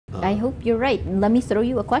I hope you're right. Let me throw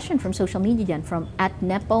you a question from social media again, from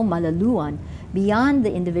 @Nepo Malaluan. Beyond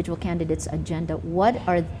the individual candidates' agenda, what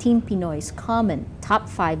are Team Pinoy's common top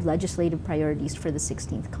 5 legislative priorities for the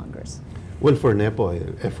 16th Congress? Well, for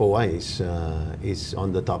NEPO, FOI is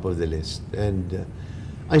on the top of the list. And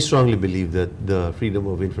I strongly believe that the Freedom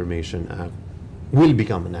of Information Act will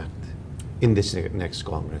become an act in this next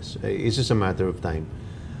Congress. It's just a matter of time.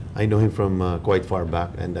 I know him from quite far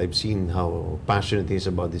back, and I've seen how passionate he is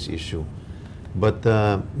about this issue. But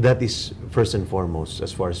that is first and foremost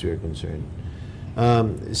as far as we are concerned.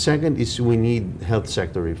 Second is we need health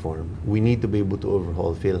sector reform. We need to be able to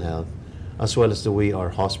overhaul PhilHealth as well as the way our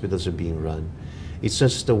hospitals are being run. It's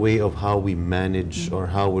just a way of how we manage or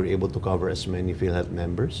how we're able to cover as many PhilHealth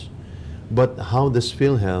members. But how does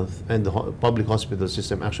PhilHealth and the public hospital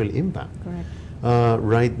system actually impact? Correct.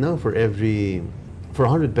 Right now, for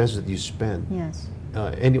 100 pesos that you spend, Yes.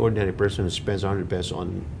 Any ordinary person who spends 100 pesos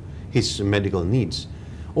on his medical needs,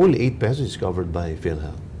 only 8 pesos is covered by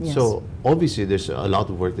PhilHealth. Yes. So obviously there's a lot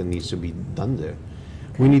of work that needs to be done there.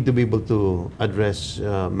 We need to be able to address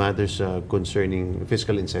matters concerning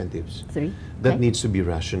fiscal incentives. 3. That Okay. needs to be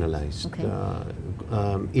rationalized. Okay.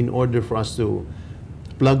 In order for us to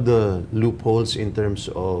plug the loopholes in terms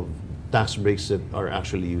of tax breaks that are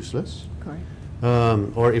actually useless. Correct.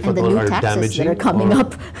 Or if And at the all new are taxes damaging, that are coming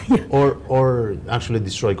up. or actually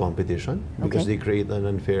destroy competition because Okay. they create an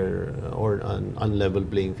unfair or an unlevel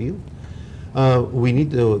playing field. We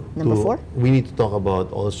need Number 4? we need to talk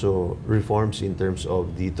about also reforms in terms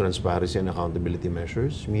of the transparency and accountability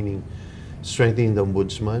measures, meaning strengthening the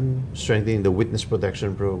ombudsman, strengthening the witness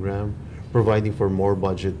protection program, providing for more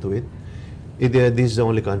budget to it. This is the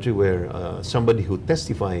only country where somebody who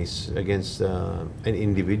testifies against an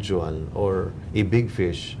individual or a big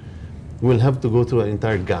fish will have to go through an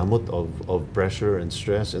entire gamut of pressure and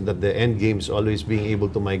stress, and that the end game is always being able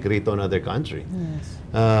to migrate to another country,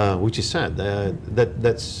 which is sad.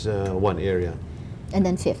 That's one area. And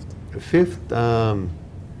then 5th. Fifth,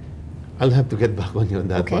 I'll have to get back on you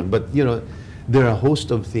on that Okay. one. But you know, there are a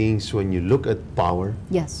host of things when you look at power.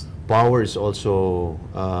 Yes. Power is also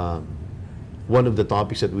one of the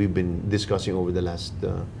topics that we've been discussing over the last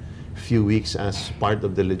few weeks as part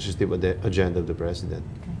of the legislative agenda of the president.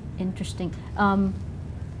 Okay. Interesting.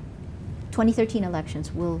 2013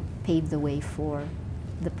 elections will pave the way for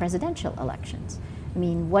the presidential elections. I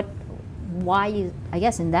mean, why, I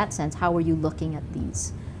guess in that sense, how are you looking at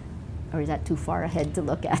these? Or is that too far ahead to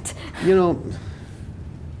look at? You know,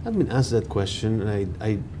 I've been asked that question,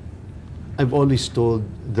 and I've always told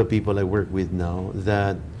the people I work with now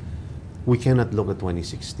that we cannot look at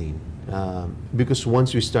 2016 because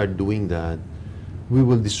once we start doing that, we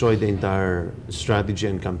will destroy the entire strategy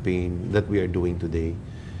and campaign that we are doing today.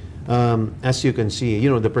 As you can see, you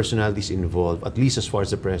know, the personalities involved, at least as far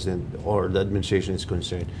as the president or the administration is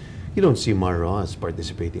concerned, you don't see Maras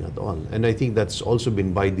participating at all. And I think that's also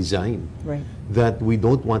been by design. Right. That we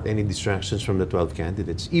don't want any distractions from the 12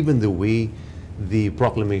 candidates. Even the way the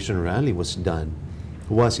proclamation rally was done,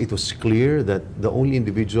 it was clear that the only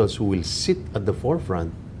individuals who will sit at the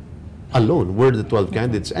forefront alone were the 12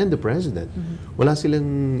 candidates and the president. Wala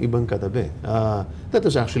silang ibang katabi. That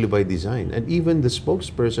was actually by design. And even the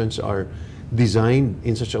spokespersons are designed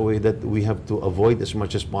in such a way that we have to avoid as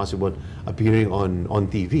much as possible appearing on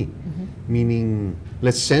TV. Meaning,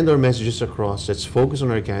 let's send our messages across, let's focus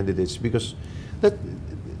on our candidates, because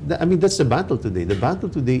I mean, that's the battle today. The battle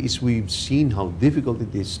today is we've seen how difficult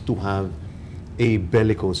it is to have a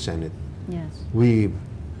bellicose Senate. Yes.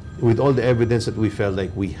 With all the evidence that we felt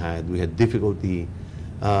like we had difficulty,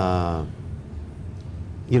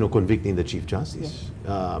 convicting the Chief Justice.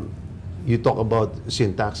 Yes. You talk about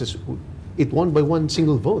sin taxes, it won by one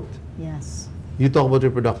single vote. Yes. You talk about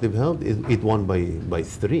reproductive health, it won by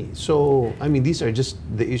 3. So, I mean, these are just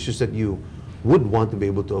the issues that you would want to be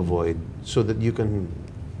able to avoid so that you can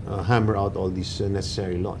hammer out all these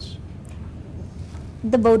necessary laws.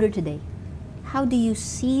 The voter today. How do you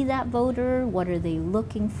see that voter? What are they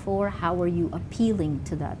looking for? How are you appealing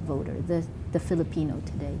to that voter, the Filipino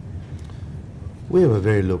today? We have a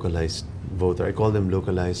very localized voter. I call them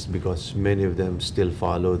localized because many of them still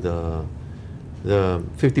follow the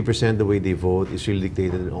 50%. The way they vote is really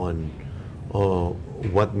dictated on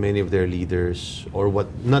what many of their leaders, or what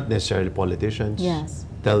not necessarily politicians, Yes.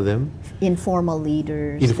 tell them. Informal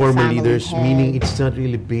leaders. Informal family leaders, head. meaning it's not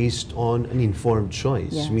really based on an informed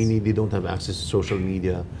choice, Yes. meaning they don't have access to social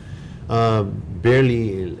media,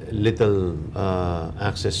 barely little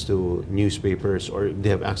access to newspapers, or they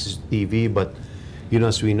have access to TV, but you know,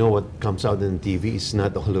 as we know, what comes out on TV is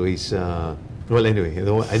not always, well, anyway,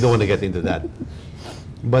 I don't want to get into that.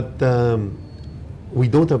 But we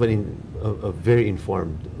don't have a very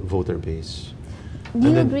informed voter base. Do you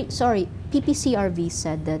And then- agree? Sorry, PPCRV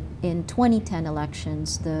said that in 2010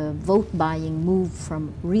 elections, the vote buying moved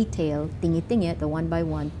from retail, tingi-tingi, the one by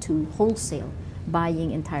one, to wholesale,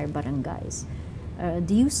 buying entire barangays.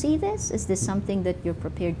 Do you see this? Is this something that you're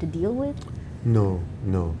prepared to deal with? No,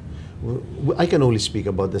 no. I can only speak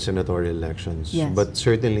about the senatorial elections. Yes. But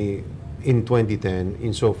certainly in 2010,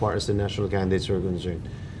 insofar as the national candidates are concerned,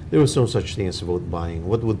 there was no such thing as vote buying.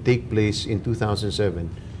 What would take place in 2007,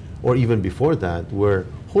 or even before that, were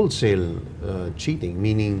wholesale cheating,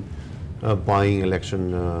 meaning buying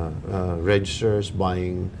election registers,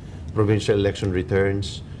 buying provincial election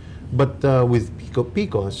returns. But with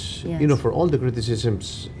PCOS, Yes. you know, for all the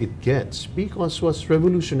criticisms it gets, PCOS was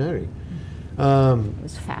revolutionary. It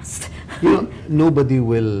was fast. You know, nobody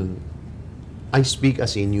will. I speak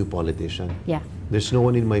as a new politician. Yeah. There's no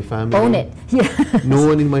one in my family. Own it. Yeah. No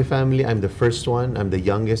one in my family. I'm the first one. I'm the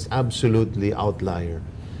youngest. Absolutely outlier.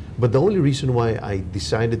 But the only reason why I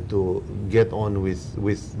decided to get on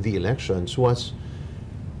with the elections was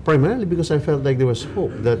primarily because I felt like there was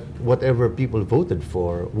hope that whatever people voted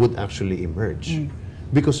for would actually emerge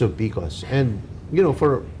because of PCOS. And, you know,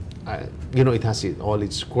 you know, it has all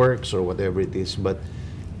its quirks or whatever it is, but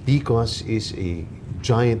PCOS is a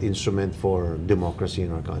giant instrument for democracy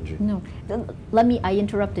in our country. No, I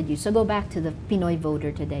interrupted you. So go back to the Pinoy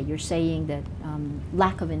voter today. You're saying that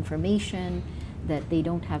lack of information, that they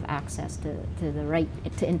don't have access to the right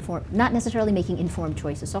to inform, not necessarily making informed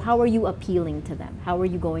choices. So how are you appealing to them? How are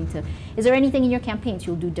you going to, is there anything in your campaigns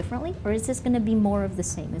you'll do differently? Or is this going to be more of the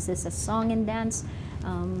same? Is this a song and dance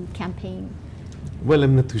campaign? Well,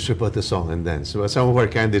 I'm not too sure about the song and dance. Well, some of our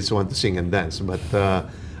candidates want to sing and dance, but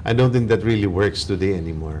I don't think that really works today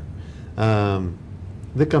anymore.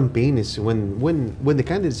 The campaign is when the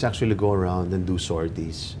candidates actually go around and do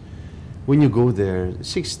sorties. When you go there,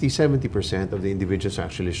 60–70% of the individuals who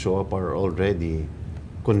actually show up are already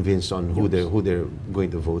convinced on who they're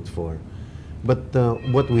going to vote for. But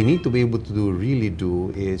what we need to be able to really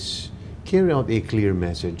do is carry out a clear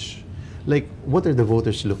message. Like, what are the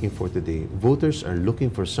voters looking for today? Voters are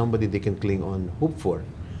looking for somebody they can cling on, hope for.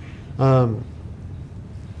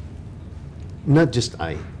 Not just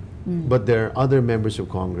I, but there are other members of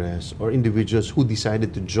Congress or individuals who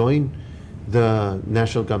decided to join the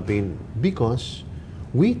national campaign because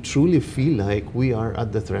we truly feel like we are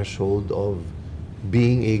at the threshold of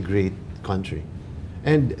being a great country.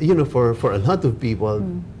 And, you know, for a lot of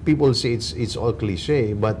people, people say it's all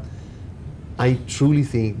cliche, but I truly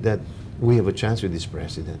think that we have a chance with this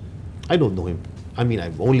president. I don't know him. I mean,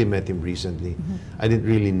 I've only met him recently. I didn't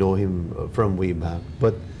really know him from way back.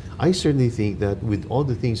 But I certainly think that with all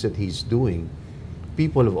the things that he's doing,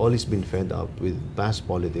 people have always been fed up with past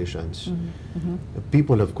politicians.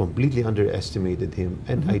 People have completely underestimated him.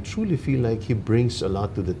 And I truly feel like he brings a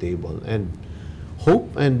lot to the table. And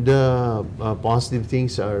hope and positive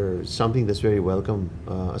things are something that's very welcome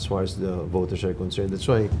as far as the voters are concerned. That's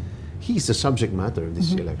why he's the subject matter of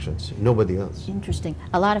these elections, nobody else. Interesting.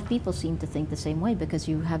 A lot of people seem to think the same way because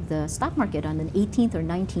you have the stock market on an 18th or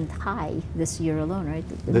 19th high this year alone, right?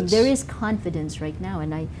 I mean, there is confidence right now,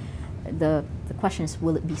 and the question is,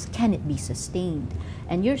 can it be sustained?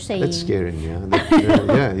 And you're saying That's scaring me.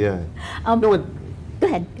 Yeah. No, what, go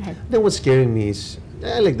ahead. no, what's scaring me is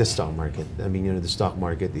I like the stock market. I mean, you know, the stock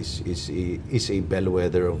market is a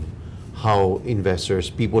bellwether of how investors,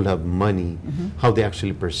 people have money, how they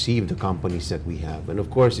actually perceive the companies that we have. And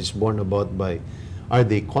of course, it's borne about by, are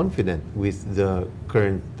they confident with the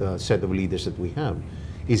current set of leaders that we have?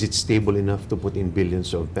 Is it stable enough to put in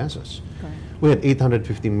billions of pesos? Correct. We had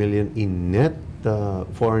 850 million in net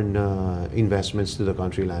foreign investments to the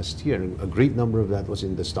country last year. A great number of that was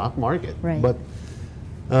in the stock market. Right. But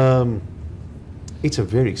it's a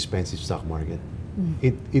very expensive stock market.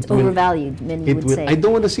 It's overvalued, many would say. I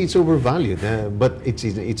don't want to say it's overvalued, but it's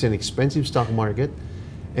an expensive stock market,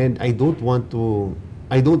 and I don't want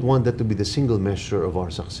that to be the single measure of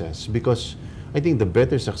our success, because I think the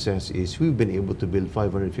better success is we've been able to build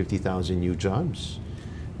 550,000 new jobs.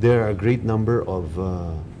 There are a great number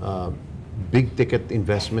of big ticket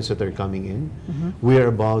investments that are coming in. We are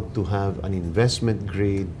about to have an investment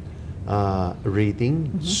grade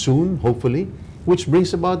rating soon, hopefully, which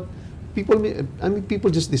brings about people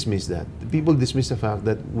just dismiss that. People dismiss the fact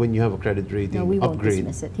that when you have a credit rating No, we won't upgrade.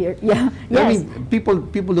 dismiss it here. Yeah. Yes. I mean,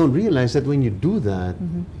 people don't realize that when you do that,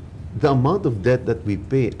 the amount of debt that we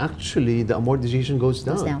pay, actually the amortization goes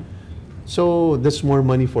down. So that's more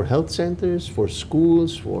money for health centers, for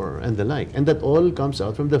schools, and the like. And that all comes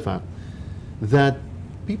out from the fact that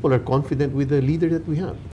people are confident with the leader that we have.